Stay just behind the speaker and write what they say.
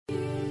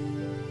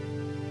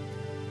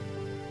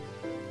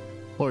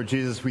Lord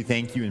Jesus, we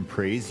thank you and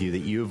praise you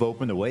that you have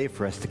opened a way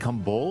for us to come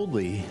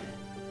boldly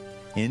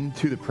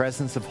into the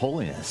presence of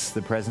holiness,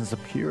 the presence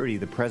of purity,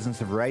 the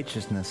presence of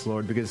righteousness,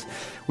 Lord, because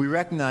we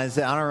recognize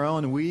that on our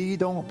own we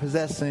don't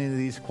possess any of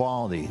these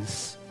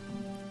qualities.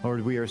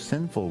 Lord, we are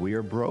sinful, we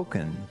are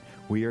broken,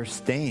 we are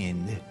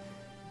stained,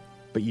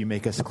 but you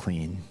make us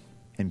clean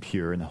and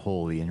pure and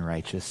holy and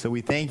righteous. So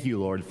we thank you,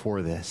 Lord,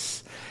 for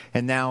this.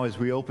 And now as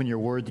we open your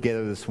word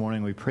together this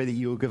morning, we pray that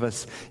you will give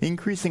us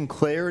increasing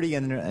clarity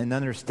and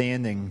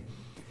understanding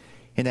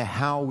into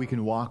how we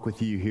can walk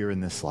with you here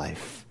in this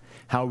life,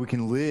 how we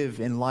can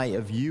live in light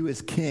of you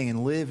as King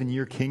and live in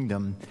your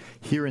kingdom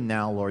here and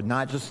now, Lord,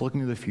 not just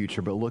looking to the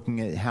future, but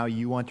looking at how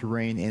you want to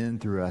reign in and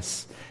through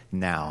us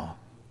now.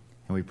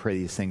 And we pray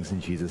these things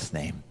in Jesus'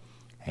 name.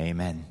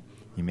 Amen.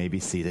 You may be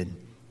seated.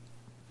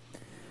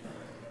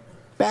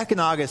 Back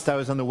in August, I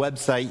was on the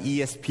website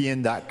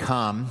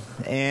ESPN.com,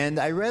 and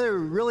I read a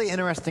really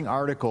interesting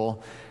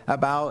article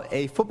about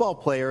a football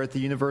player at the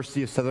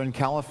University of Southern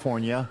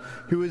California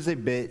who is a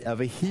bit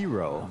of a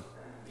hero.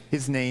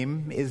 His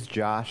name is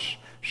Josh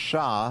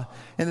Shaw,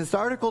 and this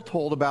article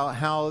told about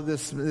how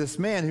this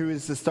man who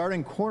is the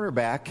starting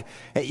cornerback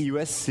at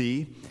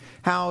USC,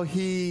 how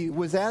he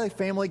was at a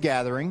family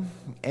gathering,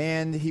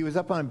 and he was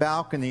up on a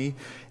balcony,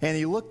 and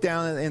he looked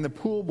down in the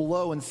pool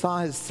below and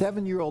saw his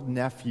 7-year-old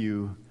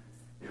nephew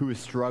who was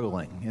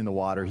struggling in the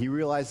water. He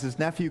realized his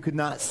nephew could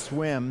not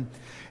swim,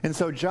 and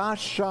so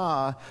Josh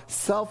Shaw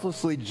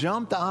selflessly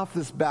jumped off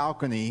this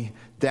balcony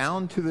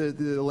down to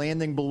the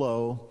landing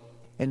below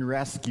and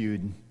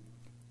rescued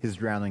his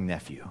drowning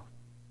nephew.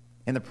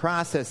 In the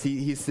process,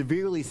 he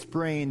severely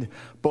sprained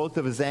both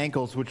of his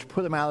ankles, which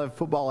put him out of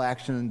football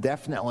action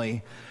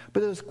indefinitely,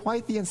 but it was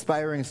quite the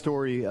inspiring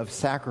story of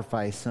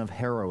sacrifice and of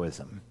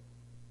heroism.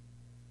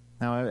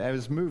 Now, I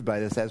was moved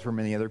by this, as were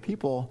many other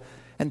people,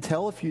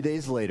 until a few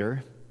days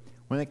later,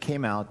 when it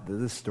came out that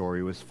the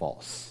story was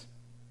false.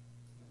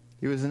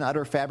 It was an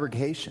utter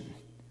fabrication.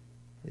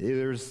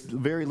 There's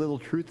very little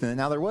truth in it.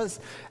 Now, there was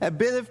a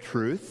bit of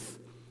truth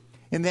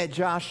in that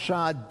Josh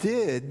Shaw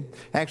did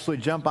actually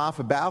jump off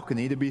a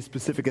balcony, to be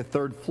specific, a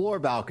third-floor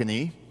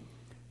balcony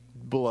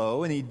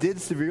below, and he did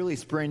severely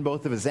sprain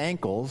both of his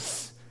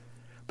ankles.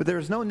 But there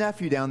was no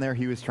nephew down there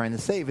he was trying to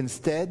save.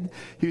 Instead,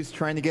 he was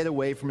trying to get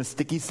away from a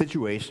sticky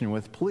situation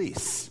with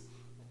police.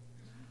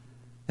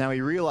 Now,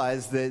 he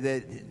realized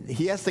that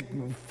he has to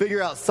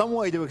figure out some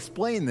way to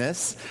explain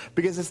this,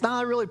 because it's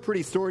not a really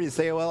pretty story to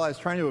say, well, I was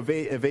trying to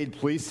evade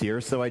police here,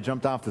 so I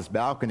jumped off this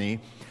balcony.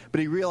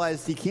 But he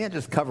realized he can't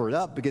just cover it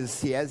up, because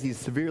he has these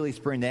severely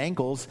sprained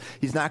ankles.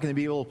 He's not going to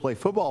be able to play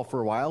football for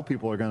a while.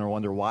 People are going to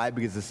wonder why,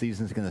 because the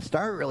season's going to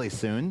start really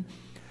soon.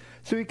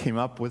 So he came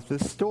up with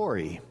this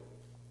story.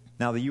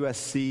 Now, the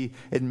USC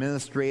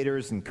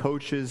administrators and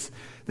coaches,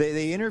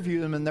 they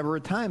interviewed him a number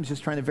of times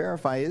just trying to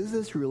verify, is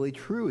this really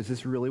true? Is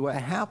this really what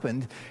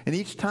happened? And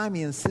each time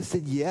he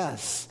insisted,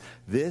 yes,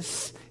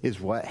 this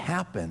is what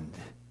happened.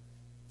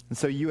 And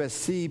so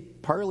USC,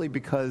 partly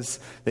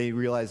because they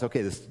realized,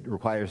 okay, this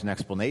requires an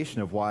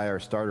explanation of why our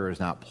starter is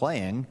not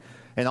playing,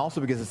 and also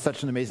because it's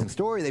such an amazing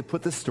story, they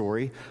put the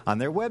story on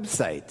their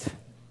website.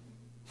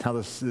 Now,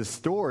 this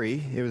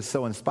story, it was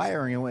so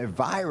inspiring, it went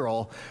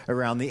viral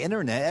around the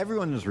internet.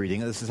 Everyone was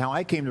reading it. This is how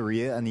I came to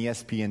read it on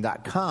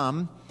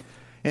ESPN.com.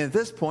 And at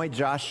this point,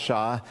 Josh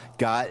Shaw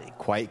got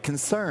quite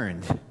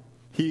concerned.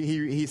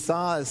 He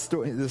saw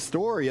the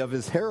story of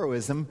his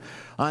heroism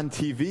on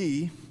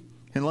TV,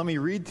 and let me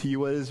read to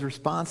you what his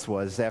response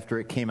was after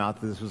it came out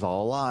that this was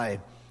all a lie.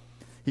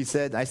 He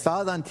said, I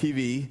saw it on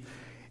TV,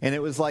 and it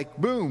was like,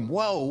 boom,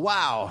 whoa,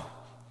 wow.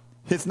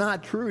 It's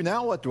not true.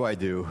 Now what do I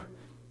do?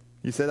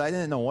 He said, I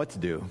didn't know what to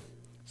do.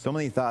 So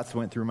many thoughts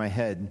went through my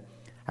head.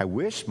 I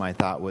wish my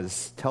thought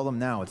was, tell them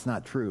now, it's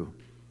not true.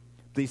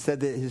 But he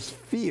said that his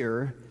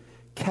fear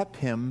kept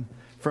him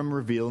from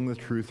revealing the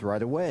truth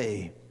right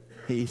away.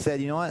 He said,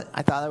 you know what?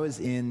 I thought I was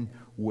in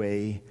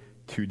way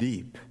too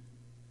deep.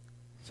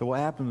 So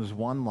what happened was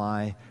one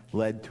lie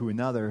led to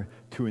another,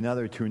 to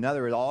another, to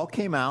another. It all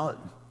came out,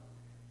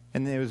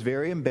 and it was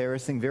very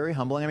embarrassing, very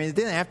humbling. I mean, it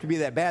didn't have to be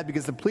that bad,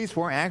 because the police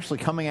weren't actually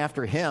coming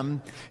after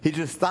him. He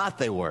just thought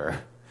they were.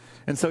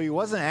 And so he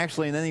wasn't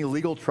actually in any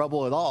legal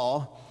trouble at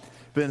all,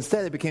 but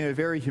instead it became a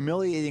very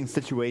humiliating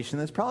situation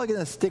that's probably going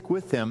to stick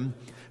with him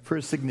for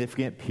a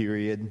significant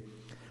period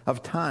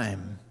of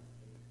time.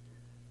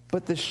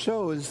 But this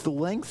shows the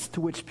lengths to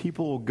which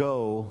people will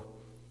go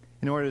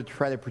in order to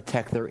try to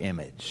protect their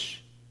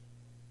image.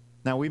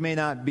 Now, we may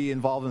not be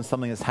involved in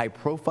something as high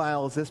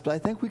profile as this, but I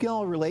think we can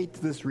all relate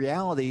to this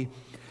reality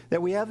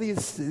that we have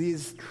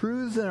these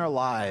truths in our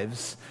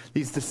lives,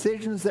 these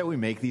decisions that we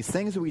make, these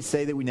things that we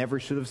say that we never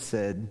should have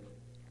said,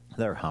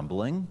 that are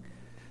humbling,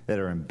 that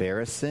are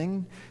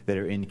embarrassing, that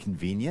are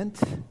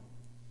inconvenient,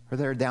 or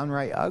that are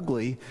downright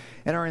ugly.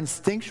 And our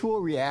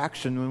instinctual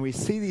reaction when we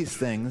see these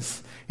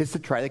things is to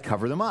try to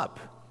cover them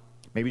up,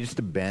 maybe just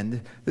to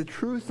bend the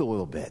truth a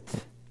little bit.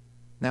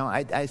 Now,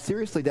 I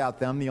seriously doubt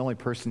that I'm the only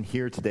person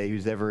here today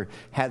who's ever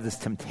had this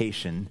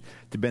temptation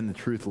to bend the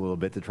truth a little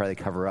bit to try to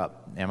cover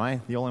up. Am I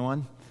the only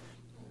one?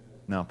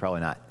 No, probably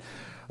not.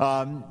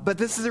 But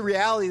this is a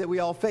reality that we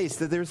all face,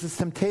 that there's this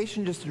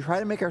temptation just to try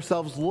to make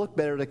ourselves look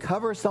better, to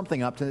cover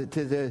something up,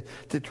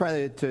 to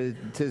try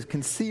to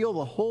conceal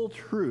the whole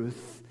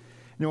truth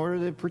in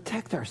order to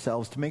protect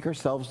ourselves, to make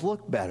ourselves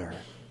look better.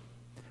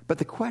 But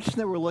the question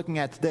that we're looking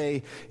at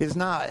today is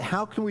not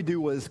how can we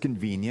do what is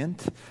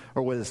convenient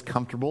or what is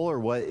comfortable or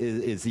what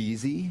is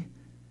easy.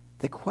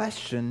 The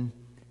question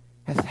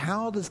is,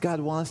 how does God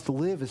want us to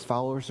live as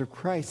followers of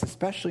Christ,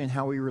 especially in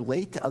how we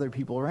relate to other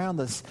people around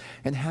us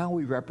and how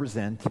we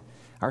represent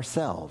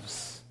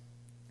ourselves?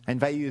 I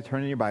invite you to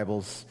turn in your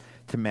Bibles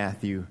to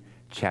Matthew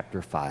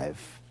chapter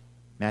 5.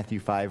 Matthew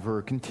 5,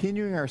 we're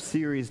continuing our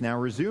series now,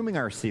 resuming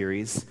our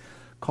series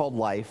called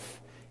Life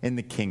in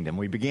the Kingdom.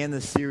 We began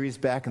this series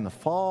back in the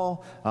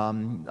fall,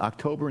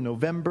 October,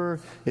 November.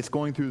 It's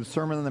going through the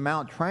Sermon on the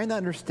Mount, trying to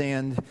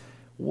understand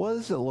what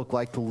does it look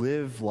like to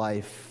live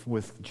life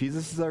with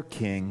Jesus as our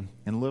King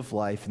and live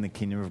life in the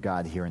kingdom of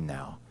God here and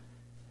now.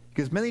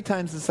 Because many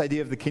times this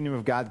idea of the kingdom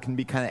of God can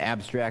be kind of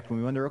abstract when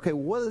we wonder, okay,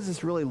 what does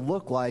this really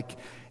look like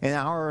in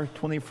our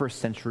 21st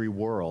century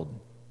world?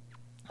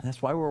 And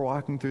that's why we're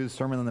walking through the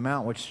Sermon on the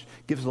Mount, which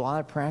gives a lot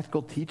of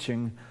practical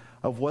teaching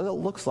of what it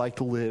looks like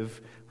to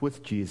live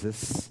with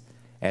Jesus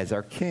as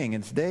our King.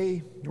 And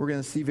today we're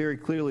going to see very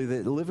clearly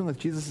that living with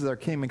Jesus as our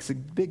King makes a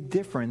big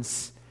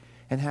difference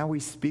in how we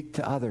speak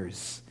to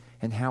others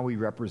and how we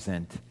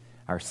represent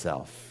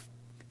ourselves.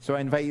 So I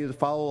invite you to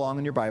follow along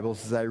in your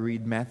Bibles as I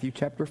read Matthew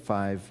chapter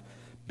 5,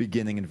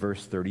 beginning in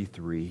verse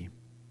 33.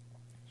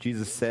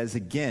 Jesus says,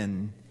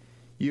 "Again,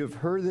 you have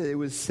heard that it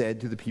was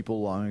said to the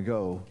people long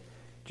ago,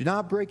 'Do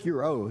not break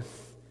your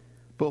oath,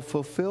 but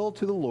fulfill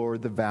to the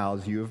Lord the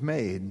vows you have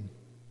made.'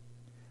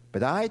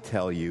 But I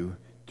tell you,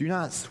 do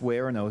not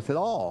swear an oath at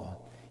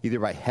all, either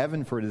by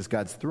heaven, for it is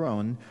God's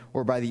throne,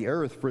 or by the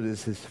earth, for it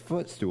is his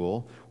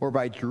footstool, or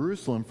by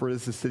Jerusalem, for it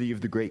is the city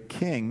of the great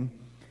King.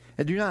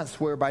 And do not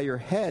swear by your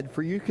head,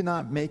 for you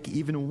cannot make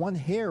even one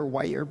hair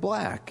white or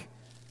black.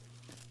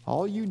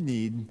 All you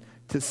need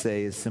to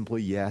say is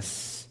simply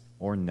yes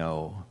or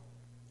no.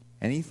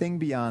 Anything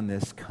beyond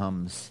this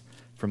comes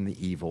from the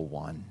evil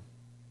one."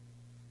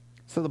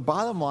 So the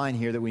bottom line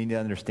here that we need to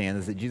understand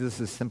is that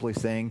Jesus is simply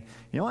saying,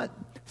 you know what?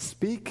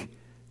 Speak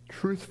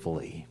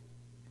truthfully.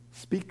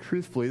 Speak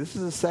truthfully. This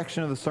is a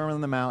section of the Sermon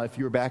on the Mount, if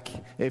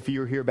you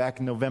were here back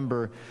in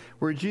November,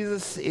 where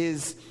Jesus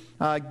is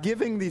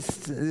giving this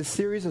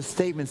series of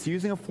statements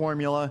using a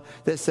formula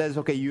that says,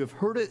 okay, you have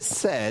heard it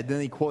said, then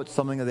he quotes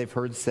something that they've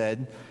heard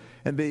said,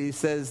 and he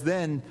says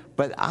then,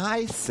 but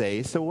I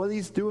say. So what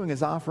he's doing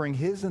is offering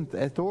his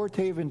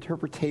authoritative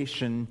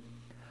interpretation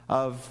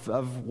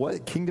of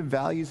what kingdom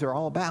values are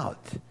all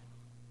about.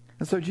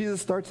 And so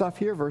Jesus starts off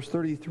here, verse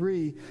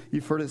 33,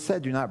 you've heard it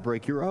said, do not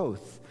break your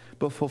oath,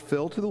 but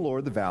fulfill to the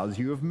Lord the vows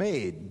you have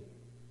made.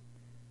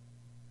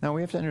 Now we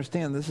have to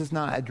understand this is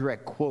not a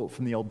direct quote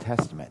from the Old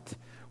Testament.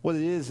 What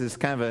it is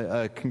kind of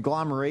a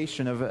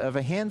conglomeration of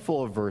a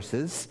handful of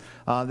verses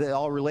that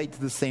all relate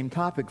to the same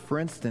topic. For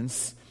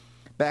instance,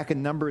 back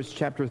in Numbers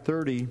chapter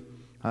 30,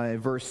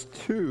 verse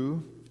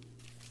 2,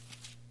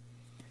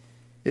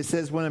 it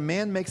says, when a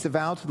man makes a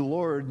vow to the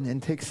Lord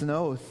and takes an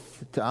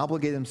oath to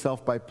obligate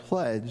himself by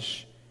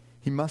pledge,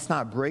 he must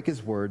not break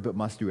his word, but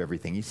must do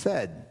everything he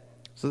said.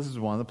 So this is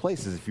one of the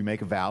places. If you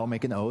make a vow,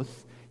 make an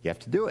oath, you have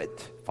to do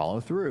it. Follow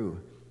through.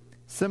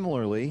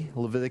 Similarly,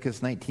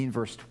 Leviticus 19,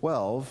 verse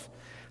 12,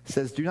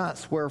 says, do not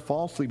swear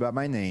falsely by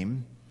my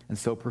name, and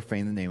so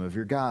profane the name of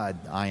your God.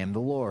 I am the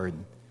Lord.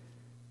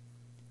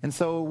 And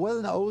so what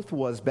an oath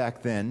was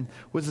back then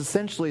was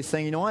essentially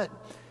saying, you know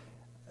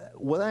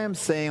what I'm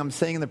saying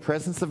in the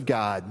presence of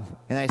God,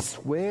 and I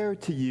swear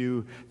to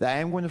you that I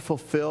am going to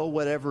fulfill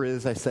whatever it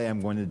is I say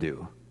I'm going to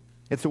do.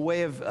 It's a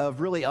way of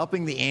really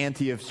upping the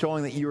ante, of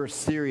showing that you are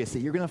serious,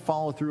 that you're going to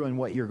follow through on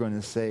what you're going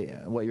to say,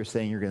 what you're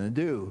saying you're going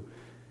to do.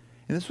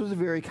 And this was a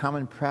very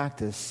common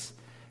practice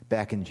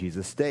back in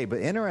Jesus' day. But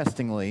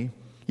interestingly,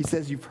 he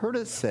says, you've heard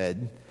it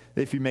said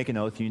that if you make an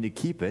oath, you need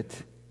to keep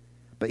it.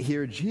 But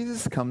here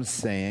Jesus comes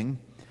saying,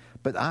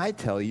 but I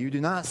tell you,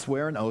 do not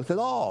swear an oath at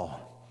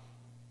all.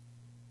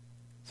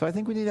 So I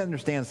think we need to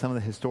understand some of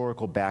the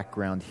historical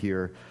background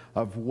here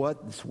of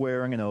what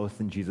swearing an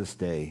oath in Jesus'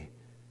 day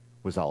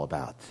was all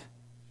about.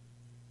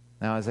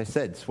 Now, as I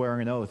said,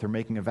 swearing an oath or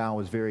making a vow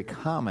was very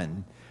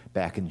common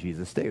back in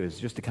Jesus' day. It was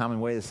just a common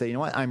way to say, you know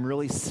what, I'm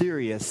really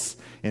serious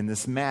in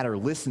this matter.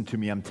 Listen to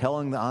me. I'm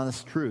telling the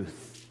honest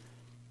truth.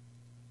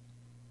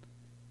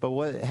 But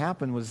what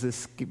happened was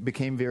this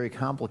became very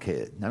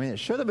complicated. I mean, it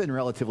should have been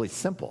relatively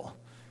simple.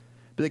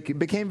 But it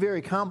became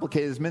very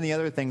complicated, as many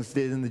other things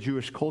did in the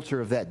Jewish culture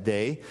of that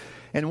day.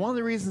 And one of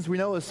the reasons we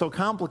know it's so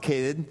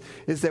complicated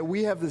is that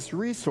we have this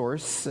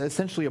resource,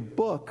 essentially a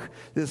book,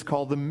 that is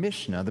called the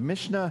Mishnah. The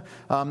Mishnah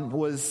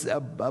was a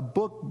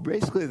book,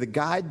 basically the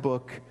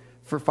guidebook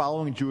for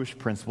following Jewish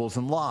principles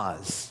and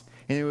laws.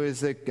 And it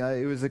was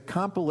a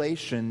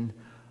compilation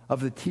of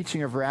the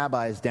teaching of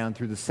rabbis down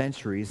through the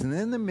centuries. And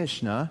in the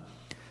Mishnah,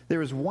 there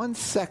was one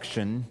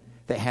section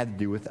that had to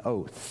do with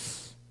oaths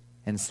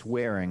and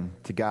swearing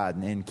to God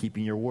and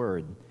keeping your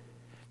word.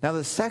 Now,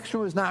 the section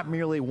was not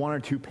merely one or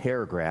two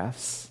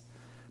paragraphs,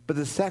 but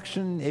the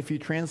section, if you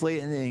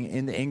translate it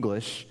into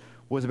English,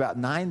 was about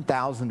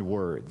 9,000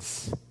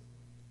 words.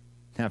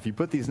 Now, if you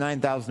put these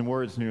 9,000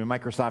 words into a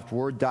Microsoft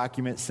Word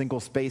document, single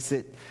space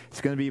it,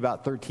 it's going to be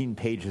about 13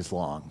 pages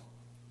long.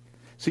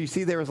 So you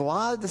see, there was a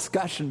lot of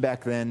discussion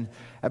back then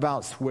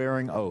about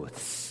swearing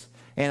oaths.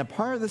 And a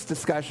part of this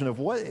discussion of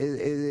what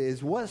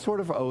sort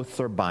of oaths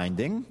are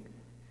binding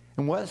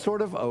and what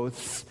sort of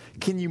oaths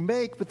can you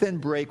make but then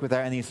break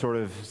without any sort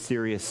of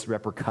serious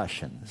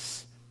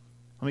repercussions.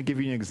 Let me give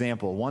you an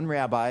example. One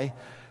rabbi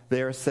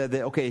there said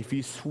that, okay, if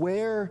you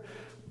swear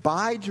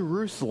by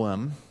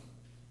Jerusalem,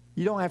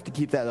 you don't have to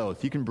keep that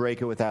oath. You can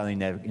break it without any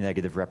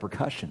negative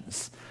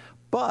repercussions.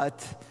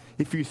 But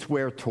if you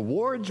swear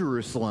toward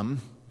Jerusalem,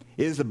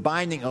 it is a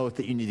binding oath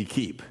that you need to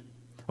keep.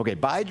 Okay,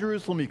 by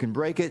Jerusalem, you can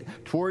break it.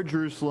 Toward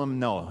Jerusalem,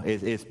 no,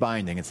 it's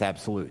binding. It's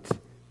absolute. Does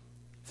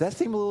that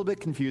seem a little bit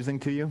confusing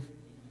to you?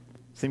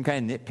 Seem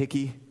kind of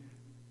nitpicky?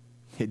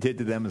 It did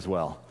to them as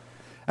well.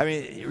 I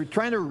mean, you're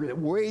trying to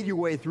wade your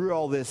way through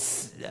all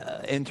this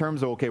in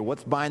terms of, okay,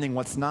 what's binding,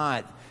 what's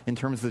not, in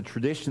terms of the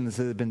traditions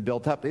that have been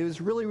built up. It was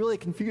really, really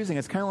confusing.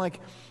 It's kind of like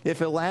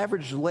if an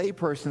average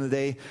layperson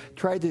today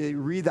tried to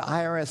read the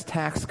IRS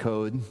tax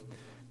code,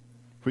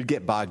 we'd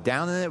get bogged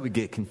down in it, we'd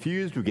get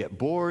confused, we'd get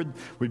bored,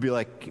 we'd be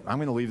like, I'm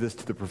going to leave this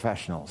to the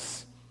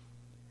professionals.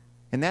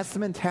 And that's the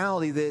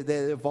mentality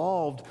that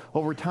evolved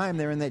over time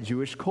there in that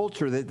Jewish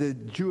culture, that the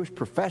Jewish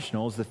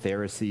professionals, the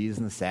Pharisees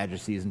and the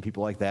Sadducees and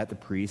people like that, the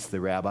priests,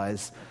 the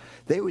rabbis,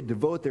 they would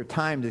devote their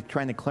time to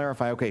trying to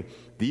clarify, okay,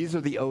 these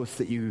are the oaths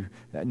that you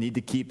need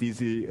to keep,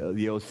 these are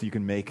the oaths you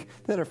can make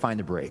that are fine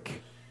to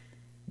break.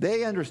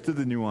 They understood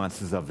the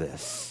nuances of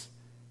this.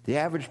 The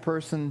average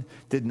person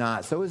did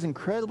not. So it was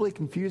incredibly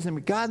confusing,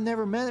 but God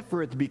never meant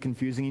for it to be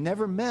confusing. He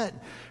never meant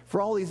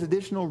for all these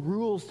additional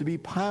rules to be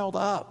piled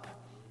up.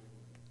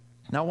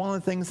 Now, one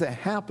of the things that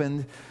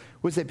happened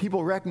was that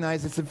people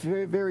recognized it's a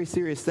very, very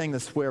serious thing to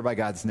swear by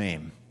God's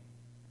name.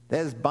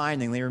 That is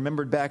binding. They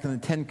remembered back in the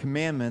Ten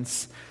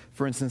Commandments,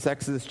 for instance,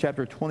 Exodus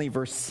chapter 20,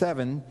 verse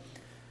 7,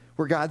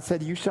 where God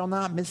said, "You shall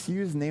not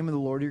misuse the name of the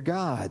Lord your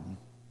God."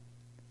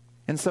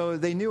 And so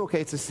they knew,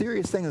 okay, it's a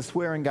serious thing to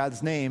swear in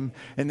God's name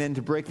and then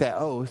to break that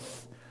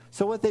oath.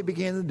 So what they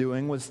began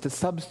doing was to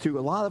substitute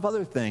a lot of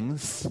other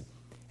things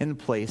in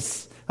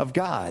place of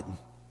God.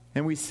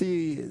 And we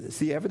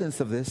see evidence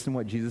of this in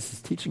what Jesus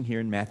is teaching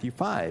here in Matthew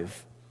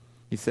 5.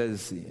 He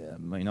says,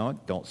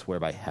 don't swear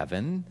by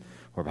heaven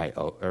or by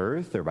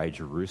earth or by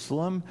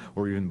Jerusalem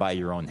or even by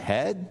your own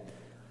head.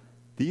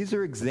 These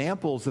are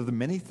examples of the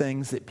many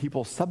things that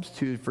people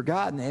substituted for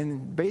God.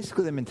 And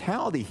basically the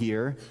mentality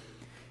here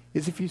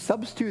is if you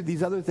substitute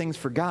these other things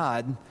for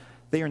God,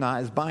 they are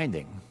not as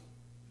binding.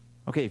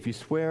 Okay, if you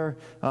swear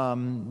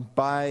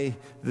by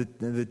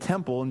the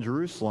temple in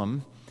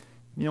Jerusalem,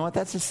 you know what,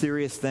 that's a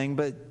serious thing,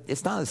 but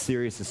it's not as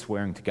serious as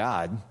swearing to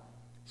God.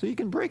 So you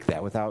can break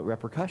that without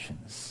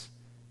repercussions.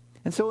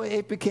 And so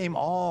it became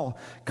all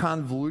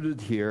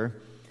convoluted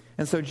here.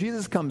 And so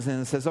Jesus comes in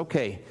and says,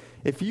 okay,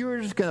 if you are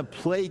just going to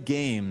play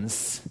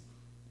games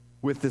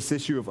with this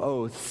issue of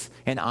oaths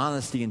and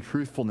honesty and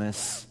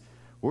truthfulness,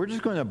 we're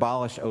just going to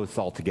abolish oaths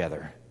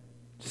altogether.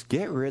 Just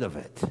get rid of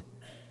it.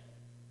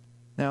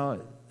 Now,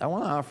 I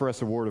want to offer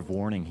us a word of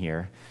warning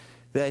here,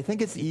 that I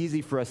think it's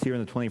easy for us here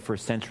in the 21st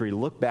century to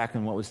look back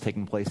on what was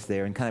taking place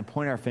there and kind of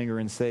point our finger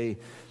and say,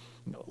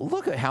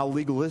 look at how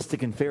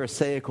legalistic and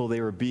pharisaical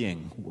they were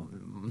being.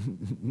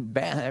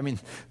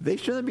 They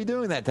shouldn't be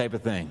doing that type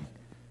of thing.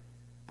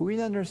 But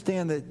we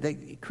understand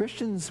that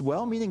Christians,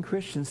 well-meaning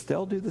Christians,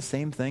 still do the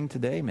same thing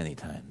today many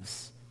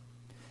times.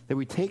 That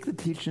we take the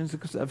teachings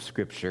of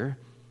Scripture,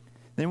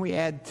 then we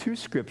add to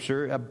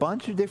Scripture a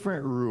bunch of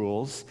different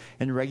rules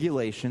and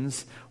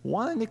regulations,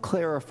 wanting to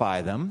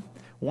clarify them,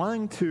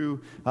 wanting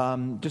to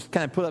just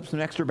kind of put up some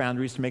extra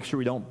boundaries to make sure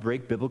we don't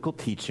break biblical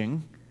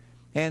teaching.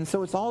 And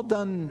so it's all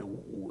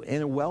done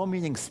in a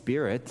well-meaning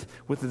spirit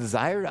with a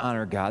desire to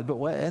honor God, but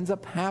what ends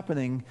up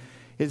happening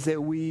is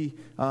that we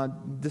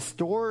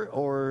distort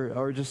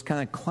or just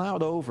kind of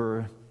cloud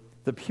over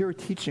the pure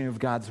teaching of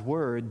God's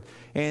Word.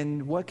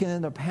 And what can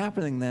end up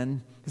happening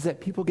then is that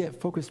people get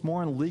focused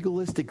more on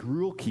legalistic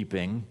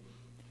rule-keeping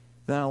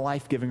than on a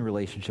life-giving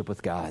relationship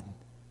with God.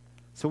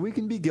 So we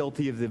can be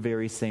guilty of the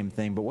very same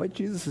thing. But what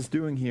Jesus is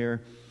doing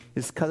here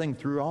is cutting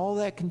through all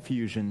that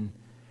confusion,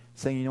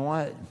 saying, you know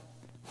what?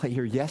 Let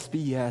your yes be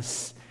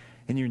yes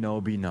and your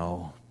no be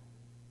no.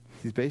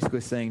 He's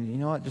basically saying, you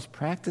know what? Just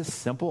practice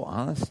simple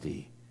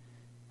honesty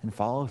and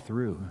follow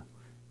through.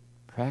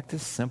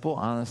 Practice simple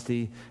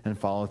honesty and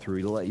follow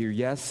through. To let your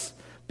yes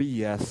be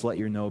yes, let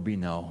your no be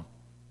no.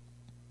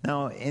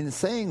 Now, in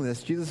saying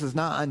this, Jesus is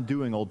not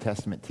undoing Old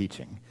Testament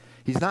teaching.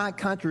 He's not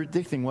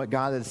contradicting what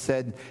God has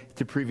said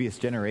to previous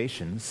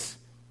generations,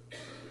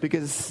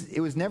 because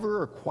it was never a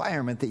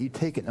requirement that you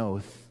take an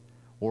oath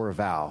or a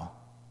vow.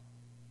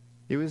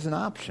 It was an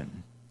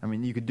option. I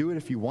mean, you could do it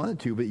if you wanted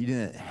to, but you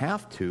didn't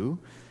have to.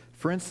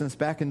 For instance,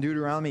 back in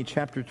Deuteronomy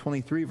chapter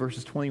 23,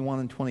 verses 21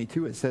 and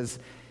 22, it says,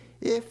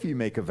 if you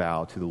make a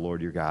vow to the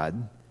Lord your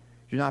God,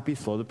 do not be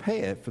slow to pay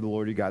it, for the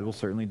Lord your God will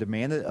certainly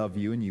demand it of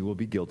you, and you will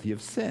be guilty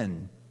of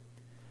sin.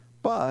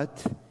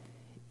 But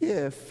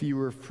if you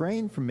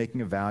refrain from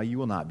making a vow, you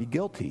will not be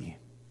guilty.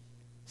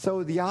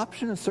 So the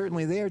option is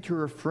certainly there to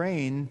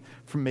refrain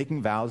from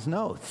making vows and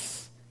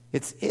oaths.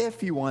 It's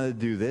if you want to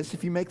do this.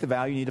 If you make the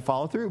vow, you need to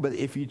follow through. But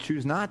if you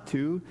choose not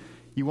to,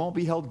 you won't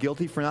be held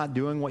guilty for not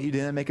doing what you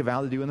didn't make a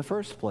vow to do in the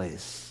first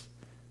place.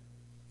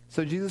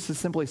 So Jesus is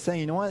simply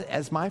saying, you know what,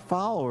 as my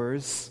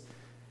followers,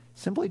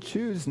 simply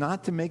choose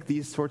not to make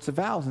these sorts of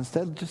vows.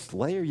 Instead, just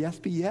let your yes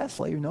be yes,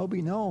 let your no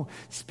be no.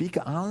 Speak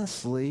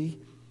honestly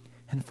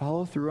and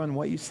follow through on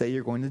what you say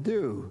you're going to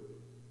do.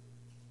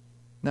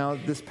 Now,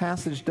 this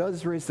passage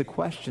does raise the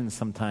question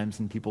sometimes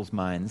in people's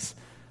minds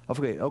of,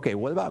 okay,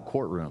 what about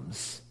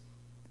courtrooms?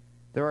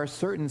 There are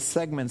certain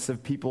segments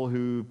of people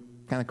who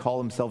kind of call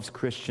themselves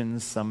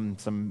Christians,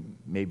 some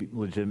maybe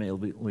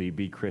legitimately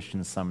be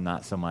Christians, some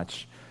not so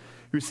much,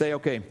 who say,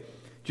 okay,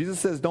 Jesus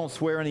says don't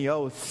swear any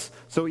oaths,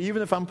 so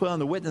even if I'm put on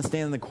the witness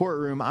stand in the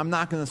courtroom, I'm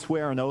not going to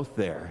swear an oath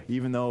there,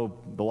 even though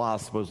the law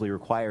supposedly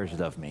requires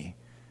it of me.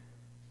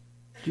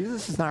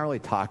 Jesus is not really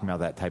talking about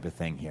that type of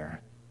thing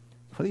here.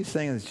 What he's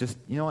saying is just,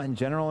 you know what, in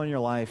general in your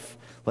life,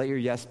 let your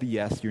yes be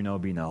yes, your no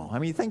be no. I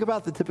mean, think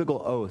about the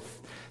typical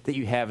oath that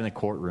you have in a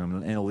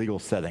courtroom, in a legal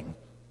setting,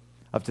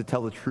 of to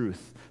tell the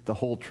truth, the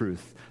whole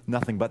truth,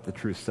 nothing but the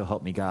truth, so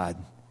help me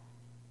God.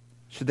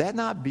 Should that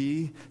not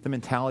be the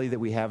mentality that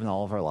we have in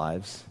all of our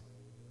lives?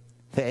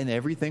 That in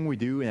everything we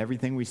do and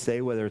everything we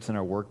say, whether it's in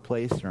our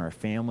workplace, in our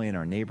family, in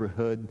our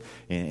neighborhood,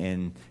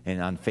 and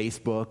on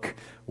Facebook,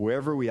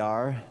 wherever we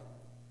are,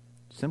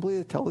 simply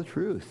to tell the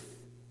truth,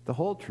 the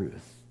whole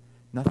truth,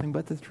 nothing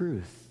but the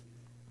truth.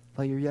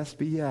 Let your yes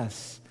be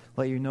yes.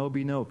 Let your no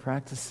be no.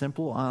 Practice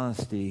simple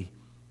honesty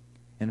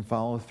and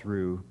follow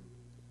through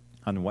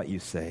on what you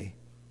say.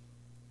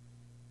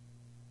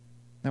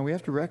 Now, we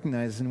have to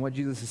recognize, and what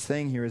Jesus is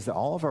saying here is that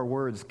all of our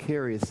words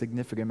carry a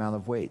significant amount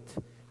of weight.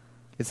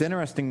 It's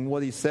interesting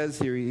what he says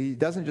here. He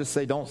doesn't just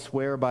say don't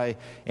swear by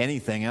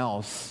anything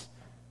else,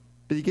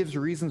 but he gives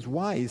reasons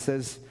why. He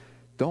says,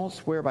 don't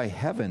swear by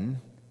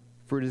heaven,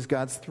 for it is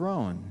God's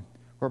throne,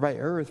 or by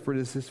earth, for it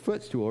is his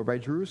footstool, or by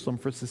Jerusalem,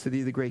 for it's the city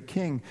of the great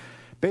king.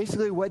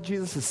 Basically, what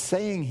Jesus is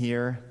saying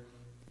here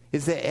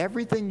is that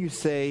everything you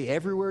say,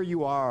 everywhere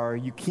you are,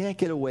 you can't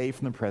get away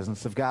from the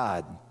presence of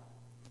God.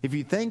 If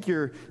you think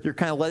you're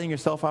kind of letting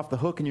yourself off the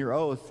hook in your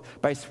oath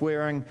by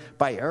swearing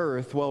by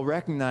earth, well,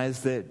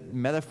 recognize that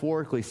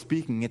metaphorically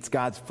speaking, it's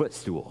God's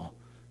footstool.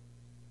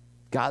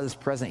 God is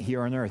present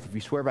here on earth. If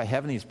you swear by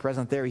heaven, he's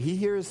present there. He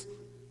hears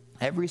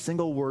every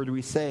single word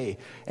we say,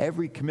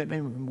 every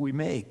commitment we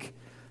make.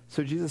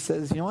 So Jesus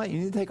says, you know what? You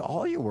need to take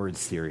all your words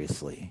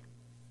seriously.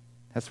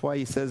 That's why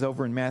he says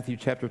over in Matthew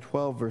chapter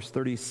 12, verse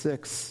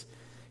 36,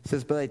 he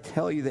says, but I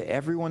tell you that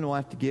everyone will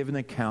have to give an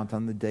account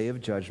on the day of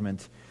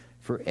judgment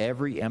for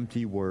every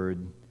empty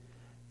word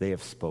they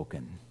have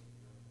spoken.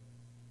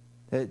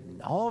 That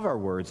all of our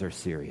words are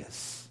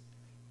serious.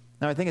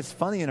 Now, I think it's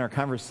funny in our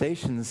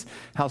conversations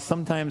how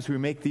sometimes we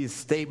make these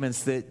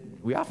statements that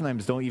we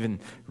oftentimes don't even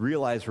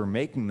realize we're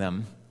making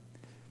them.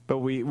 But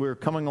we're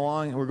coming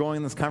along, we're going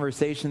in this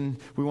conversation,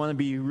 we want to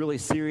be really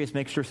serious,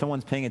 make sure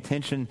someone's paying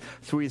attention.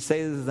 So we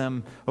say to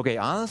them, okay,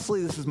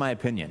 honestly, this is my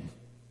opinion.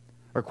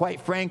 Or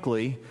quite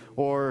frankly,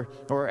 or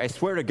I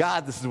swear to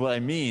God this is what I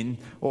mean,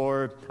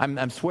 or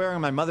I'm swearing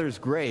on my mother's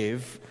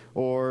grave,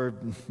 or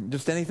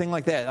just anything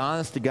like that.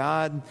 Honest to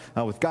God,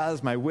 with God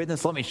as my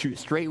witness, let me shoot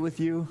straight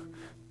with you.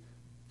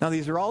 Now,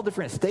 these are all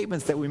different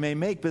statements that we may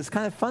make, but it's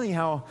kind of funny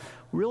how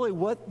really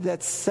what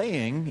that's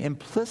saying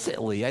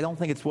implicitly, I don't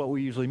think it's what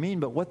we usually mean,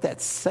 but what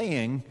that's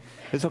saying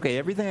is, okay,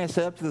 everything I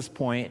said up to this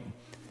point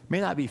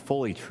may not be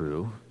fully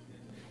true.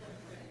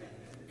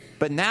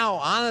 But now,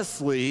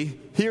 honestly,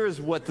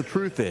 here's what the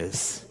truth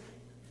is.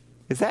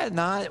 Is that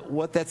not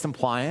what that's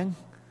implying?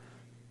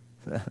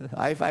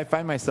 I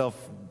find myself,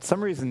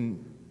 some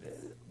reason,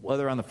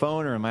 whether on the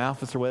phone or in my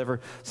office or whatever,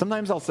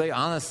 sometimes I'll say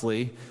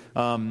honestly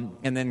and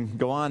then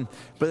go on.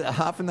 But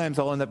oftentimes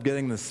I'll end up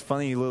getting this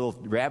funny little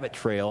rabbit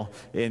trail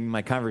in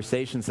my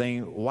conversation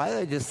saying, why did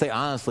I just say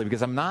honestly?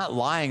 Because I'm not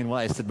lying in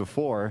what I said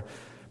before.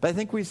 But I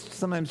think we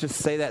sometimes just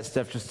say that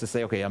stuff just to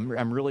say, okay,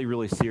 I'm really,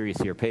 really serious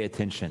here. Pay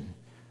attention.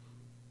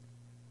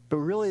 But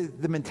really,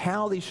 the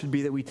mentality should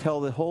be that we tell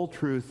the whole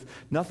truth,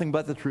 nothing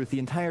but the truth, the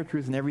entire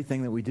truth in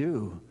everything that we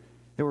do.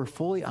 That we're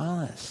fully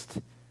honest.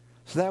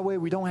 So that way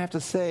we don't have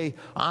to say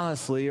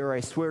honestly, or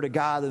I swear to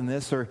God in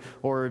this, or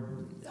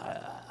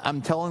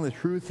I'm telling the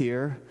truth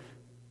here.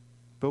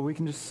 But we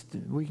can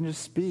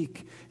just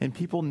speak. And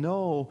people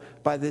know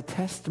by the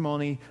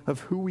testimony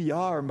of who we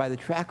are and by the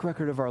track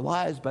record of our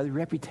lives, by the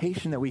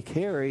reputation that we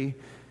carry,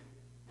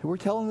 that we're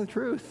telling the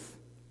truth.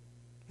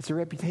 It's a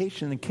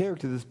reputation and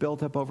character that's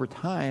built up over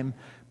time,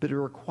 but it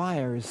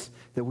requires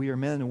that we are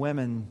men and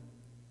women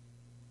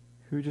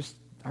who just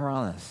are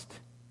honest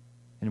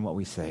in what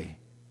we say,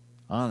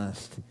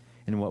 honest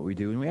in what we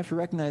do. And we have to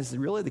recognize that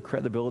really the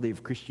credibility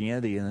of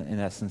Christianity,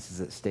 in essence,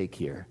 is at stake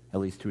here, at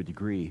least to a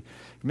degree.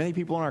 Many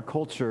people in our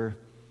culture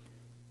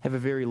have a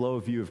very low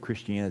view of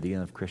Christianity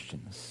and of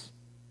Christians.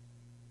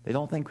 They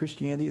don't think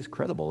Christianity is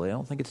credible. They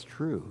don't think it's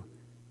true.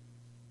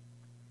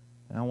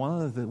 And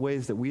one of the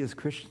ways that we as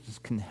Christians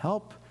can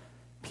help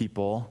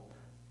people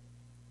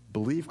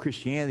believe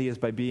Christianity is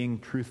by being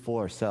truthful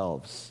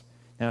ourselves.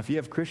 Now, if you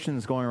have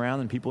Christians going around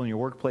and people in your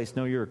workplace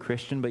know you're a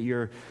Christian, but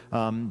you're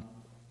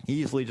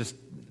easily just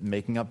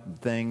making up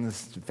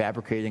things,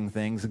 fabricating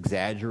things,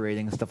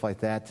 exaggerating, stuff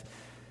like that,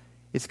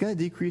 it's going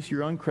to decrease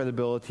your own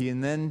credibility.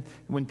 And then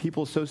when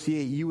people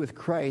associate you with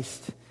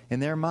Christ, in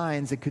their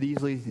minds, it could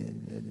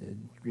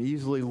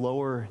easily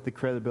lower the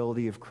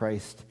credibility of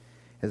Christ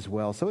as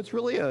well. So it's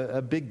really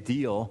a big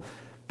deal.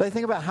 But I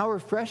think about how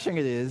refreshing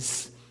it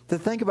is to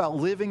think about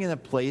living in a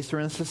place or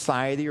in a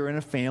society or in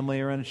a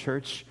family or in a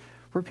church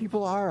where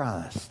people are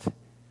honest,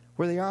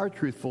 where they are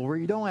truthful, where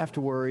you don't have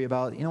to worry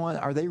about, you know what,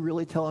 are they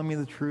really telling me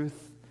the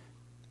truth?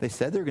 They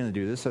said they're going to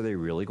do this. Are they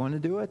really going to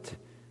do it?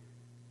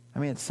 I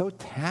mean, it's so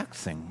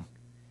taxing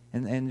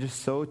and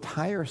just so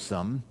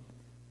tiresome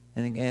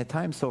and at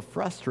times so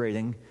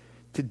frustrating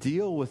to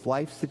deal with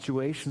life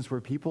situations where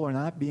people are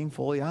not being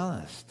fully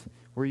honest,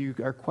 where you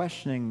are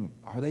questioning,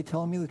 are they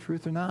telling me the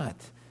truth or not?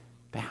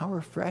 But how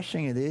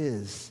refreshing it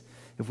is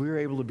if we were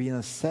able to be in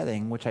a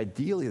setting, which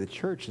ideally the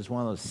church is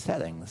one of those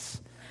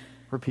settings,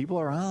 where people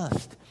are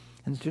honest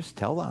and just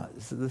tell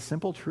us the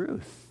simple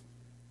truth.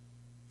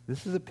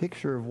 This is a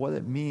picture of what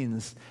it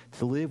means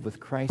to live with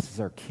Christ as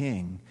our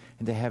King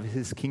and to have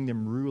his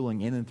kingdom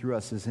ruling in and through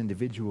us as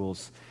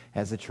individuals,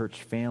 as a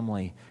church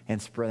family,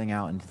 and spreading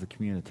out into the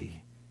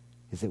community,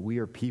 is that we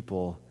are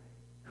people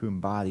who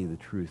embody the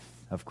truth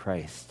of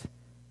Christ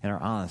and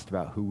are honest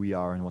about who we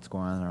are and what's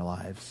going on in our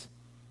lives.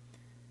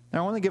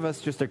 Now, I want to give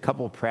us just a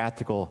couple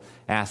practical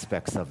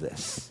aspects of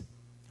this.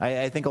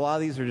 I think a lot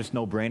of these are just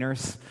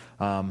no-brainers,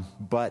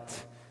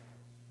 but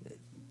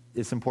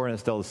it's important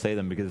still to say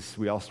them because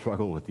we all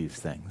struggle with these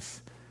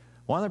things.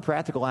 One of the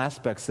practical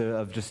aspects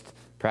of just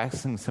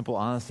practicing simple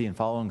honesty and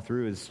following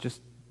through is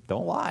just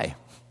don't lie.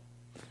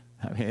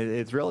 I mean,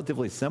 it's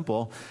relatively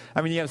simple.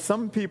 I mean, you have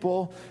some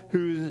people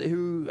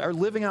who are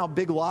living out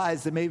big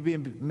lies that may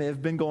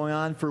have been going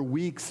on for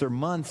weeks or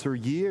months or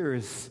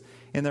years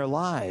in their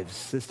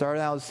lives. They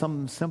started out as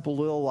some simple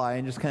little lie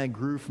and just kind of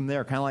grew from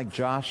there, kind of like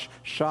Josh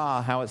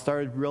Shaw, how it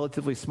started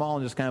relatively small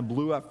and just kind of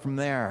blew up from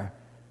there.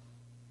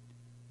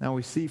 Now,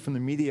 we see from the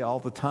media all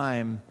the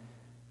time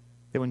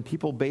that when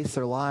people base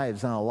their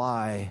lives on a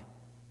lie,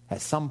 at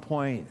some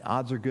point,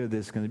 odds are good that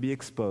it's going to be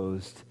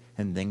exposed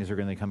and things are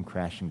going to come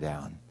crashing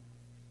down.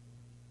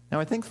 Now,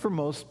 I think for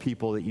most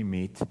people that you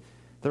meet,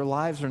 their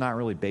lives are not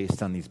really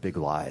based on these big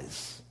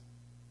lies.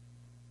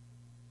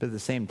 But at the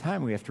same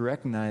time, we have to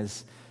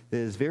recognize that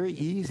it's very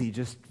easy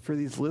just for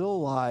these little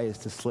lies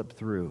to slip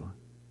through.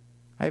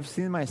 I've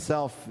seen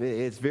myself,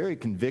 it's very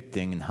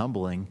convicting and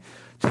humbling,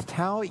 just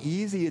how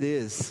easy it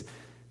is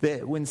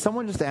that when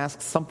someone just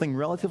asks something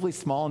relatively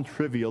small and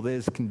trivial that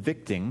is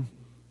convicting,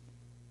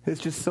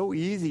 it's just so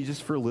easy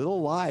just for a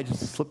little lie just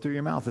to slip through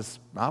your mouth. It's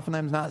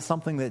oftentimes not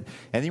something that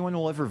anyone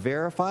will ever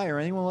verify or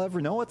anyone will ever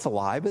know it's a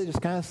lie, but it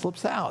just kind of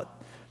slips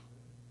out.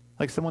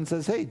 Like someone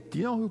says, hey, do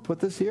you know who put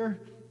this here?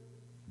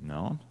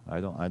 No,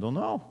 I don't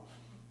know.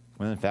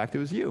 When in fact it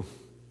was you.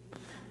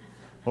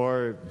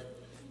 Or,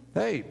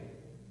 hey,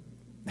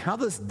 how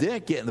does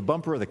Dick get in the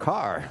bumper of the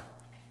car?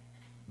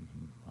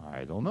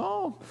 I don't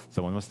know.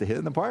 Someone must have hit it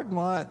in the parking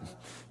lot.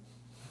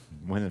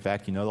 When in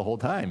fact you know the whole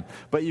time.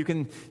 But you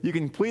can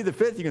plead the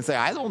fifth. You can say,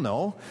 I don't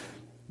know.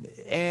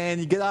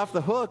 And you get off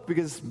the hook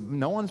because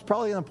no one's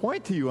probably going to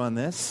point to you on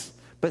this.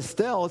 But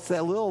still, it's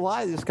that little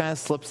lie that just kind of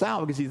slips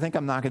out because you think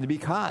I'm not going to be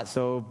caught.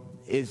 So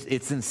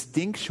it's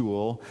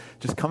instinctual,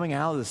 just coming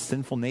out of the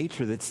sinful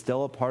nature that's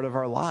still a part of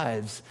our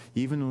lives,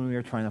 even when we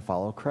are trying to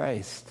follow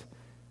Christ.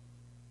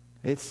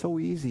 It's so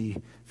easy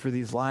for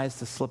these lies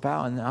to slip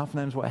out, and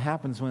oftentimes what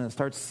happens when it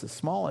starts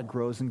small, it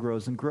grows and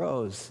grows and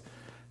grows.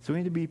 So we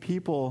need to be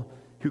people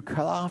who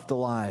cut off the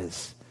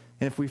lies.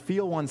 And if we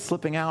feel one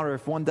slipping out, or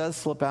if one does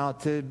slip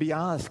out, to be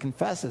honest,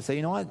 confess it. Say,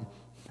 you know what?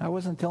 I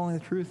wasn't telling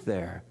the truth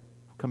there.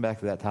 We'll come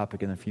back to that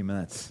topic in a few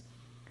minutes.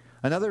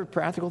 Another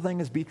practical thing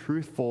is be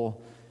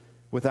truthful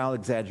without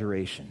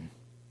exaggeration.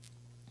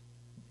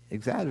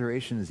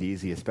 Exaggeration is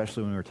easy,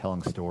 especially when we're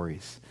telling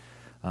stories.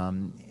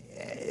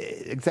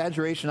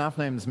 Exaggeration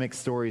oftentimes makes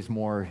stories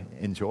more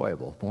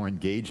enjoyable, more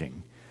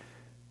engaging.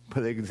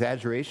 But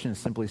exaggeration is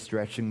simply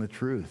stretching the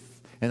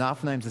truth. And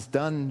oftentimes it's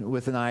done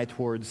with an eye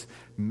towards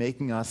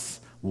making us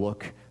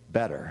look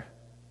better.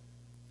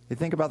 You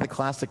think about the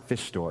classic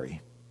fish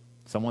story.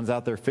 Someone's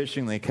out there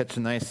fishing, they catch a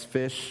nice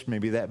fish,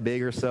 maybe that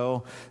big or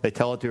so. They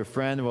tell it to a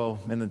friend. Well,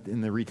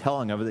 in the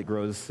retelling of it, it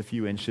grows a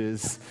few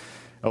inches.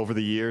 Over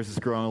the years, it's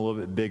growing a little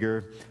bit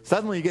bigger.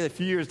 Suddenly, you get a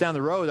few years down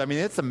the road. I mean,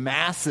 it's a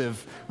massive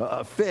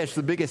fish,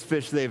 the biggest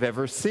fish they've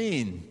ever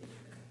seen.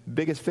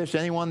 Biggest fish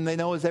anyone they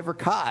know has ever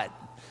caught.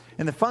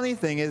 And the funny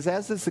thing is,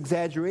 as this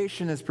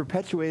exaggeration is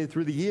perpetuated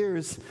through the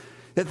years,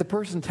 that the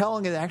person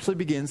telling it actually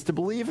begins to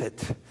believe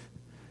it.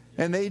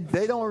 And they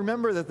don't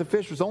remember that the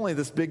fish was only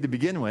this big to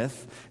begin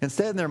with.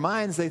 Instead, in their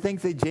minds, they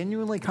think they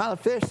genuinely caught a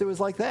fish that was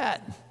like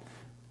that.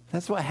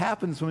 That's what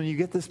happens when you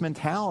get this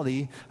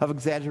mentality of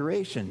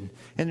exaggeration.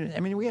 And I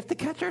mean, we have to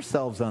catch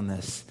ourselves on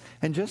this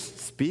and just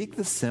speak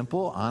the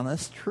simple,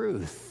 honest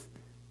truth.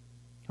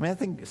 I mean, I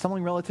think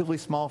something relatively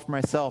small for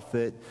myself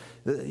that,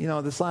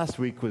 this last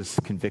week was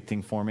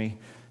convicting for me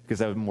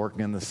because I've been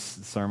working on this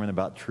sermon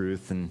about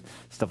truth and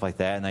stuff like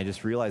that. And I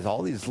just realized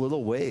all these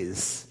little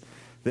ways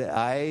that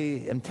I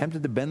am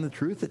tempted to bend the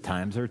truth at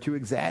times or to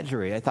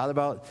exaggerate. I thought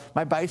about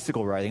my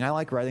bicycle riding. I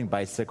like riding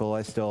bicycle.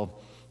 I still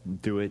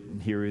do it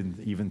here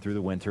even through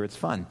the winter. It's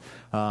fun.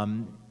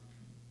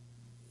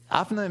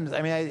 Oftentimes,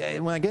 I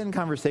mean, when I get in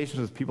conversations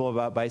with people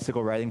about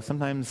bicycle riding,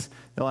 sometimes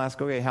they'll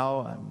ask, okay,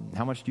 how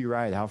much do you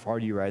ride? How far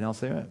do you ride? And I'll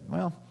say,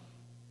 well,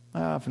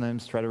 I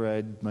oftentimes try to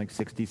ride like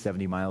 60,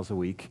 70 miles a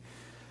week.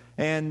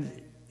 And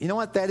you know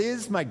what? That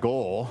is my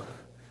goal.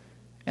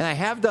 And I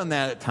have done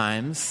that at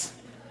times.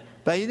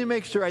 But I need to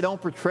make sure I don't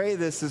portray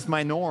this as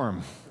my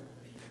norm.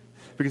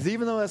 Because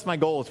even though that's my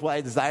goal, it's what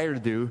I desire to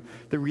do,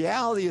 the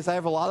reality is I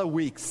have a lot of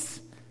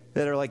weeks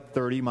that are like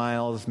 30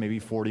 miles, maybe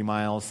 40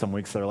 miles, some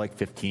weeks that are like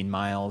 15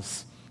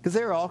 miles. Because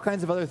there are all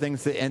kinds of other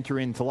things that enter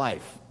into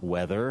life.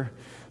 Weather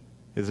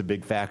is a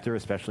big factor,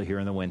 especially here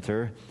in the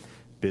winter.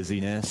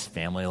 Busyness,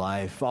 family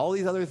life, all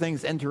these other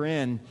things enter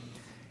in.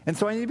 And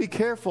so I need to be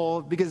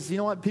careful because, you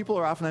know what, people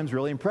are oftentimes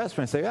really impressed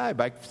when I say, I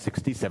bike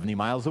 60, 70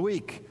 miles a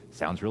week.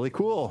 Sounds really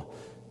cool.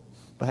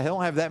 But I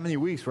don't have that many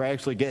weeks where I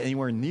actually get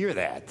anywhere near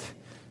that.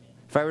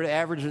 If I were to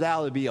average it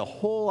out, it would be a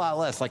whole lot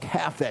less, like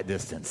half that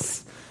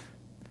distance.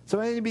 So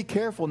I need to be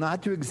careful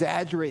not to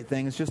exaggerate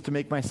things just to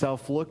make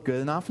myself look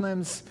good. And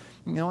oftentimes,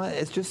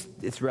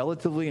 it's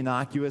relatively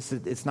innocuous.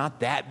 It's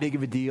not that big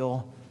of a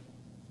deal.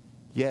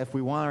 Yeah, if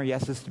we want our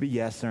yeses to be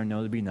yes and our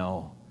no to be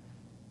no,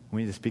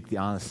 we need to speak the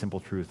honest, simple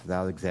truth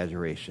without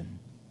exaggeration.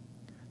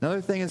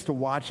 Another thing is to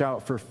watch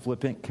out for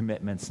flippant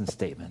commitments and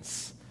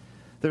statements.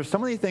 There's so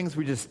many things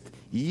we just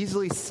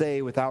easily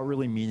say without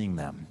really meaning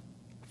them.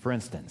 For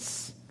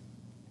instance,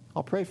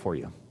 I'll pray for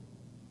you.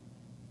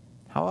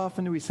 How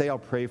often do we say, I'll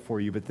pray for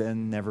you, but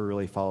then never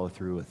really follow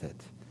through with it?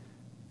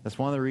 That's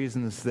one of the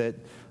reasons that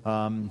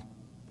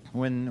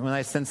when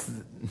I sense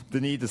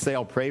the need to say,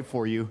 I'll pray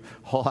for you,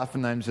 I'll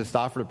oftentimes just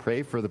offer to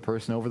pray for the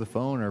person over the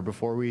phone or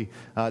before we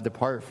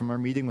depart from our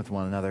meeting with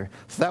one another.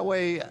 So that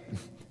way,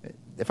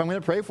 if I'm going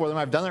to pray for them,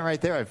 I've done it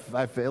right there.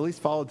 I've at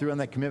least followed through on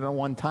that commitment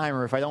one time.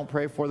 Or if I don't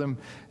pray for them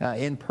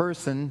in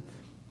person,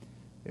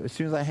 as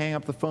soon as I hang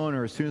up the phone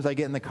or as soon as I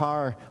get in the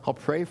car, I'll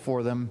pray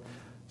for them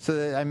so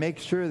that I make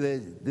sure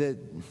that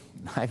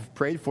I've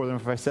prayed for them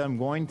if I said I'm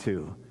going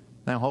to.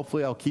 Now,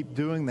 hopefully I'll keep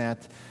doing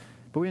that.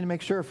 But we need to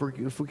make sure if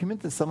we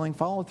commit to something,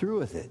 follow through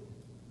with it.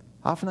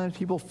 Oftentimes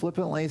people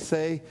flippantly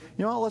say,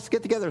 let's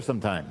get together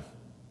sometime.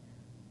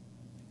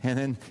 And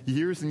then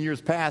years and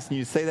years pass, and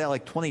you say that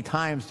like 20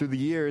 times through the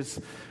years,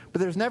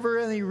 but there's never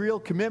any real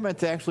commitment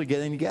to actually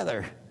getting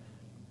together.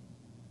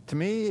 To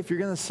me, if you're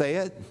going to say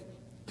it,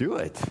 do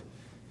it.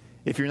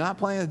 If you're not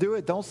planning to do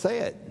it, don't say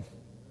it.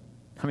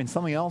 I mean,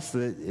 something else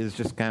that is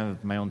just kind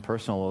of my own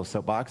personal little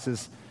soapbox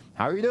is,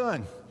 how are you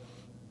doing?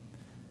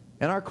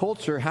 In our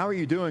culture, how are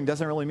you doing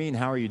doesn't really mean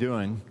how are you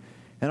doing.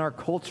 In our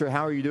culture,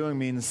 how are you doing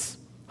means,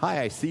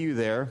 hi, I see you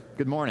there.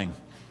 Good morning.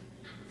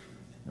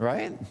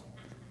 Right?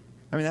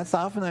 I mean, that's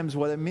oftentimes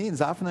what it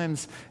means.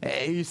 Oftentimes,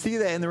 you see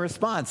that in the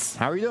response.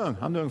 How are you doing?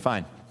 I'm doing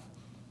fine.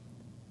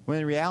 When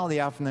in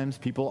reality, oftentimes,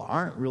 people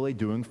aren't really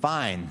doing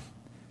fine.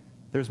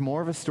 There's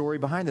more of a story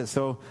behind it.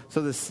 So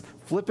this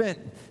flippant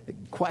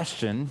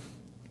question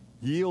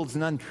yields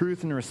an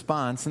untruth in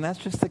response, and that's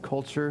just the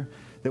culture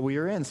that we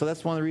are in. So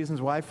that's one of the reasons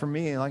why, for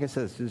me, like I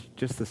said, it's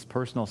just this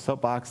personal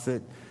soapbox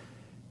that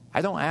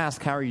I don't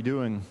ask, how are you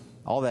doing,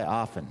 all that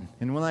often.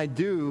 And when I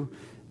do,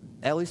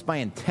 at least my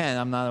intent,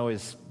 I'm not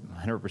always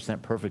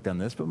 100% perfect on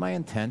this, but my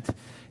intent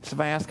is if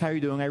I ask how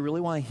you're doing, I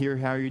really want to hear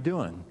how you're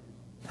doing.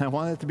 I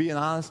want it to be an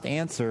honest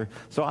answer.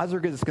 So odds are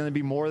good it's going to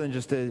be more than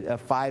just a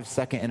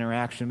 5-second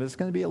interaction, but it's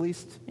going to be at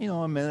least,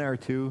 a minute or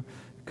two.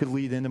 Could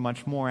lead into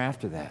much more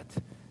after that.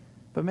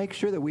 But make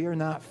sure that we are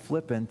not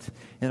flippant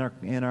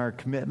in our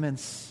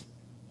commitments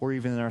or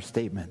even in our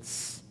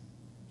statements.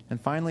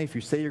 And finally, if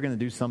you say you're going to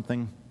do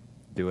something,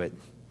 do it.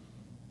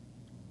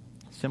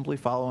 Simply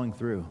following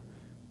through.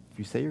 If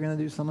you say you're going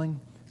to do something,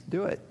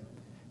 do it.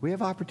 We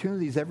have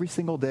opportunities every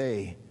single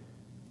day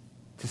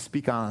to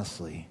speak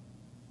honestly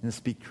and to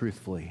speak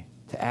truthfully,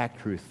 to act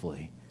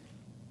truthfully.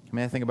 I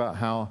mean, I think about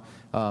how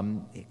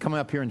coming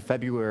up here in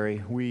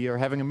February, we are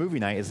having a movie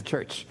night as a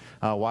church,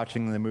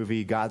 watching the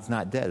movie God's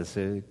Not Dead. It's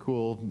a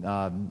cool,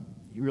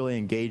 really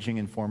engaging,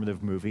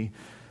 informative movie.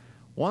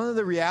 One of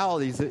the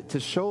realities to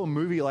show a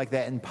movie like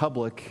that in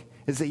public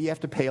is that you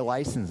have to pay a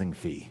licensing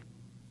fee.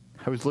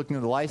 I was looking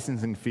at the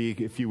licensing fee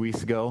a few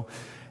weeks ago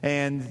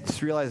and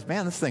just realized,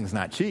 man, this thing's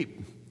not cheap.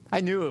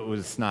 I knew it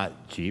was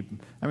not cheap.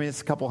 I mean,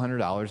 it's a couple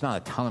 $100,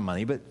 not a ton of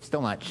money, but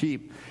still not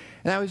cheap.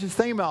 And I was just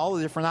thinking about all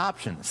the different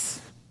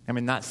options. I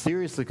mean, not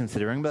seriously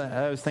considering, but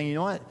I was thinking, you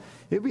know what?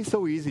 It would be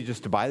so easy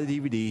just to buy the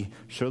DVD,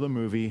 show the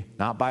movie,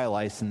 not buy a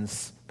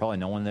license. Probably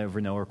no one would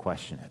ever know or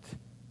question it.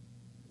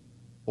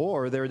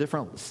 Or there are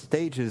different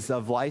stages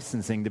of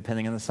licensing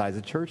depending on the size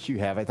of church you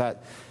have. I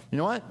thought, you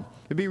know what?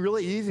 It'd be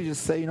really easy to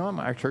just say, you know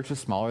what, our church is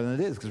smaller than it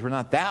is because we're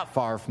not that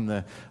far from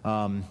the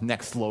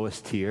next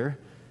lowest tier.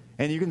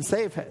 And you can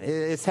save,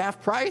 it's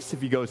half price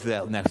if you go to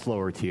that next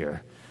lower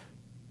tier.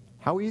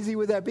 How easy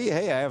would that be?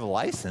 Hey, I have a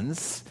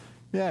license.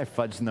 Yeah, I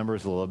fudged the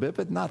numbers a little bit,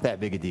 but not that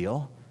big a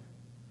deal.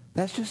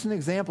 That's just an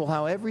example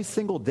how every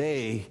single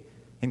day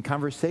in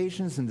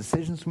conversations and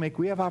decisions we make,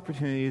 we have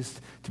opportunities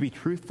to be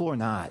truthful or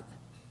not.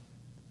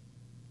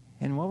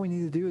 And what we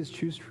need to do is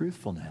choose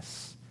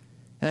truthfulness.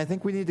 And I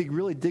think we need to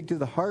really dig to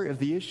the heart of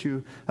the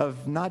issue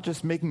of not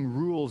just making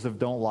rules of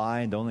don't lie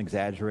and don't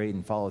exaggerate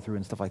and follow through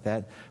and stuff like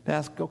that, but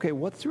ask, okay,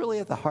 what's really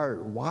at the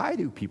heart? Why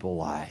do people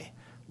lie?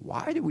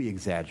 Why do we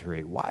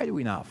exaggerate? Why do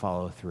we not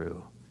follow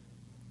through?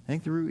 I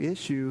think the root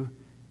issue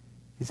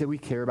is that we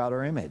care about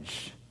our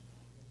image.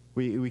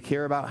 We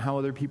care about how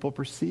other people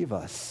perceive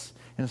us.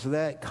 And so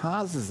that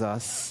causes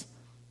us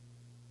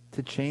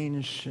to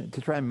change,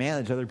 to try and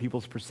manage other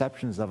people's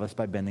perceptions of us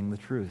by bending the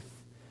truth.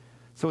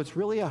 So it's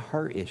really a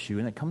heart issue,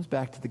 and it comes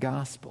back to the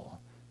gospel.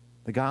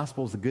 The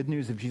gospel is the good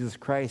news of Jesus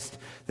Christ,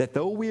 that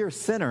though we are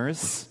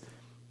sinners,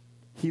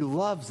 he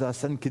loves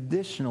us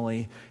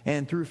unconditionally,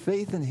 and through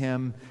faith in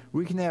him,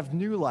 we can have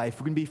new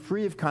life. We can be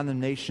free of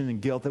condemnation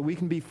and guilt, that we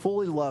can be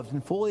fully loved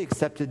and fully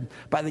accepted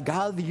by the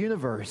God of the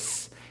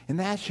universe, and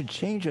that should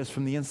change us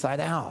from the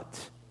inside out.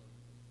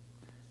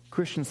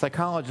 Christian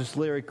psychologist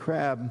Larry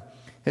Crabb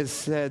has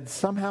said,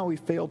 somehow we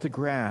fail to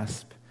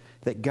grasp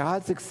that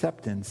God's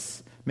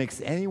acceptance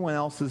makes anyone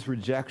else's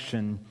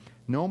rejection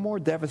no more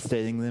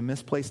devastating than a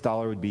misplaced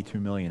dollar would be to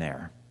a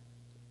millionaire.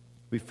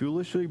 We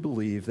foolishly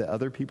believe that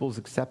other people's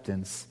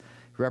acceptance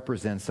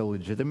represents a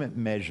legitimate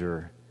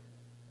measure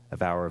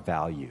of our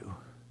value.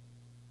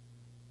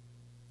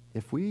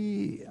 If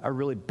we are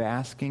really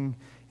basking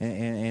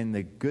in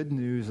the good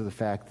news of the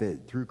fact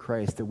that through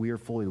Christ that we are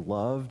fully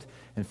loved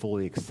and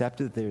fully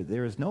accepted,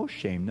 there is no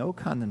shame, no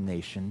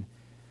condemnation,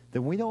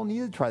 then we don't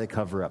need to try to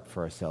cover up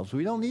for ourselves.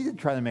 We don't need to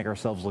try to make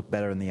ourselves look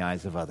better in the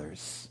eyes of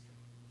others.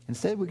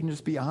 Instead, we can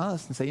just be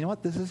honest and say, you know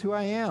what, this is who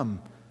I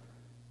am.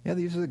 Yeah,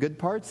 these are the good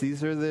parts.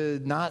 These are the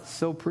not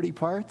so pretty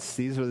parts.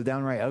 These are the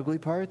downright ugly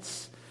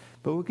parts.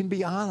 But we can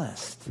be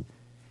honest.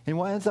 And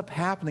what ends up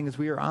happening as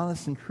we are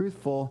honest and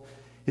truthful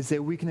is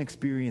that we can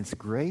experience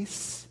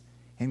grace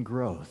and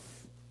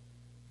growth.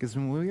 Because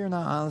when we are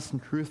not honest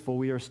and truthful,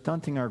 we are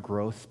stunting our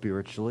growth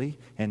spiritually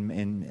and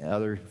in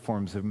other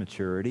forms of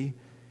maturity.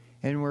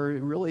 And we're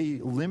really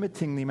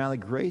limiting the amount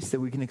of grace that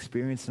we can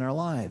experience in our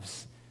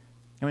lives.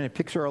 I mean, I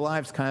picture our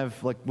lives kind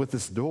of like with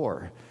this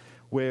door,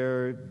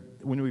 where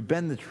when we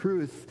bend the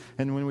truth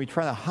and when we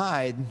try to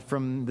hide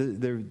from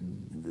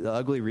the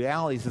ugly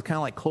realities, it's kind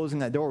of like closing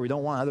that door. We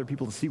don't want other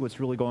people to see what's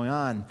really going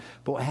on.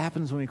 But what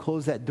happens when we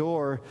close that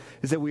door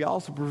is that we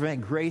also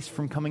prevent grace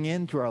from coming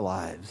into our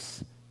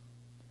lives.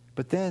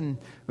 But then,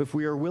 if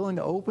we are willing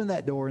to open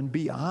that door and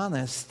be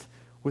honest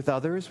with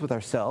others, with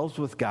ourselves,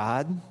 with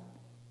God,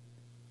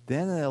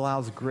 then it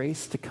allows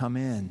grace to come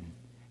in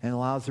and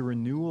allows a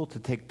renewal to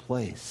take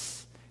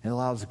place and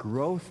allows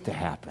growth to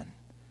happen.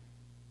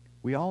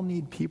 We all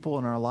need people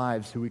in our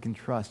lives who we can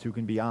trust, who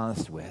can be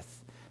honest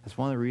with. That's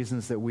one of the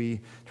reasons that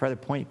we try to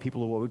point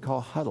people to what we call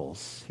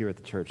huddles here at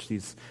the church,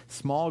 these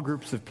small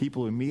groups of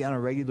people who meet on a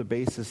regular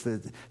basis.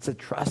 It's a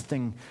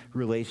trusting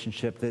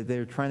relationship, that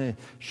they're trying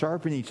to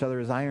sharpen each other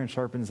as iron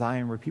sharpens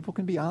iron, where people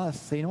can be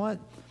honest and say, you know what,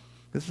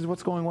 this is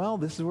what's going well,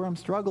 this is where I'm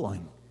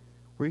struggling.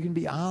 Where you can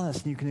be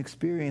honest and you can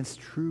experience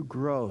true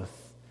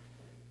growth.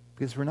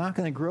 Because we're not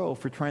going to grow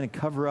if we're trying to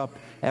cover up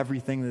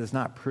everything that is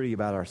not pretty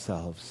about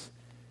ourselves.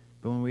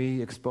 But when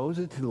we expose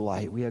it to the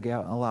light, we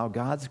allow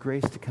God's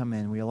grace to come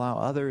in. We allow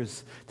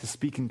others to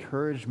speak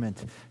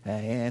encouragement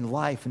and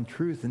life and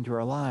truth into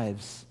our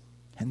lives.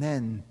 And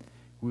then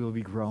we will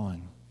be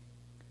growing.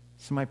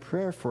 So my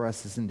prayer for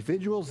us as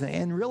individuals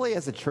and really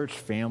as a church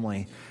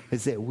family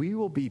is that we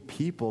will be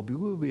people, we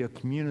will be a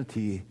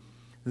community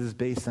that is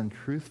based on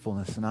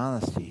truthfulness and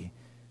honesty,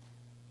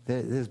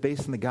 that is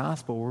based on the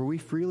gospel, where we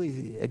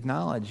freely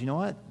acknowledge, you know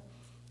what,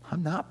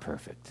 I'm not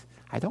perfect.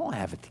 I don't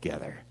have it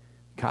together.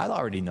 God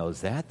already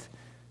knows that.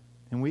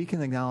 And we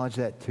can acknowledge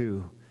that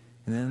too.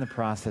 And then in the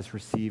process,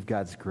 receive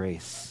God's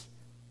grace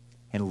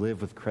and live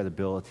with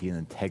credibility and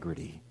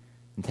integrity.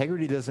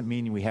 Integrity doesn't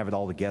mean we have it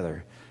all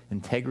together.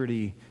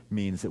 Integrity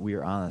means that we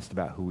are honest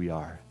about who we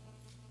are.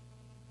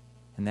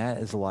 And that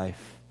is a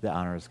life that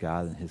honors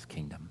God and his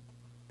kingdom.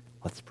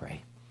 Let's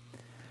pray.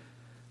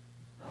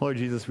 Lord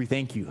Jesus, we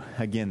thank you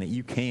again that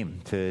you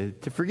came to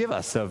forgive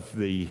us of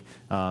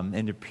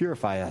and to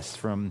purify us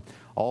from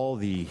all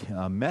the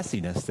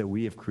messiness that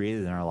we have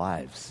created in our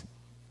lives.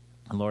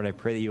 And Lord, I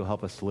pray that you'll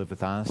help us to live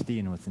with honesty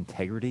and with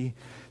integrity,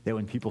 that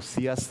when people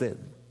see us,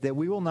 that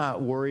we will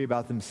not worry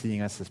about them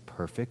seeing us as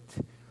perfect,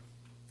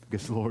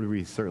 because Lord,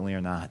 we certainly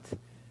are not.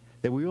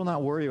 That we will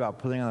not worry about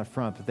putting on the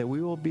front, but that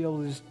we will be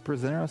able to just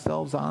present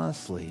ourselves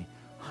honestly,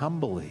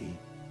 humbly,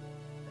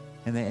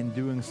 and that in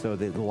doing so,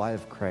 that the light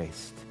of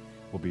Christ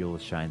will be able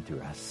to shine through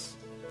us.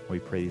 We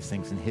pray these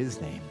things in his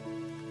name.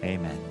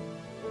 Amen.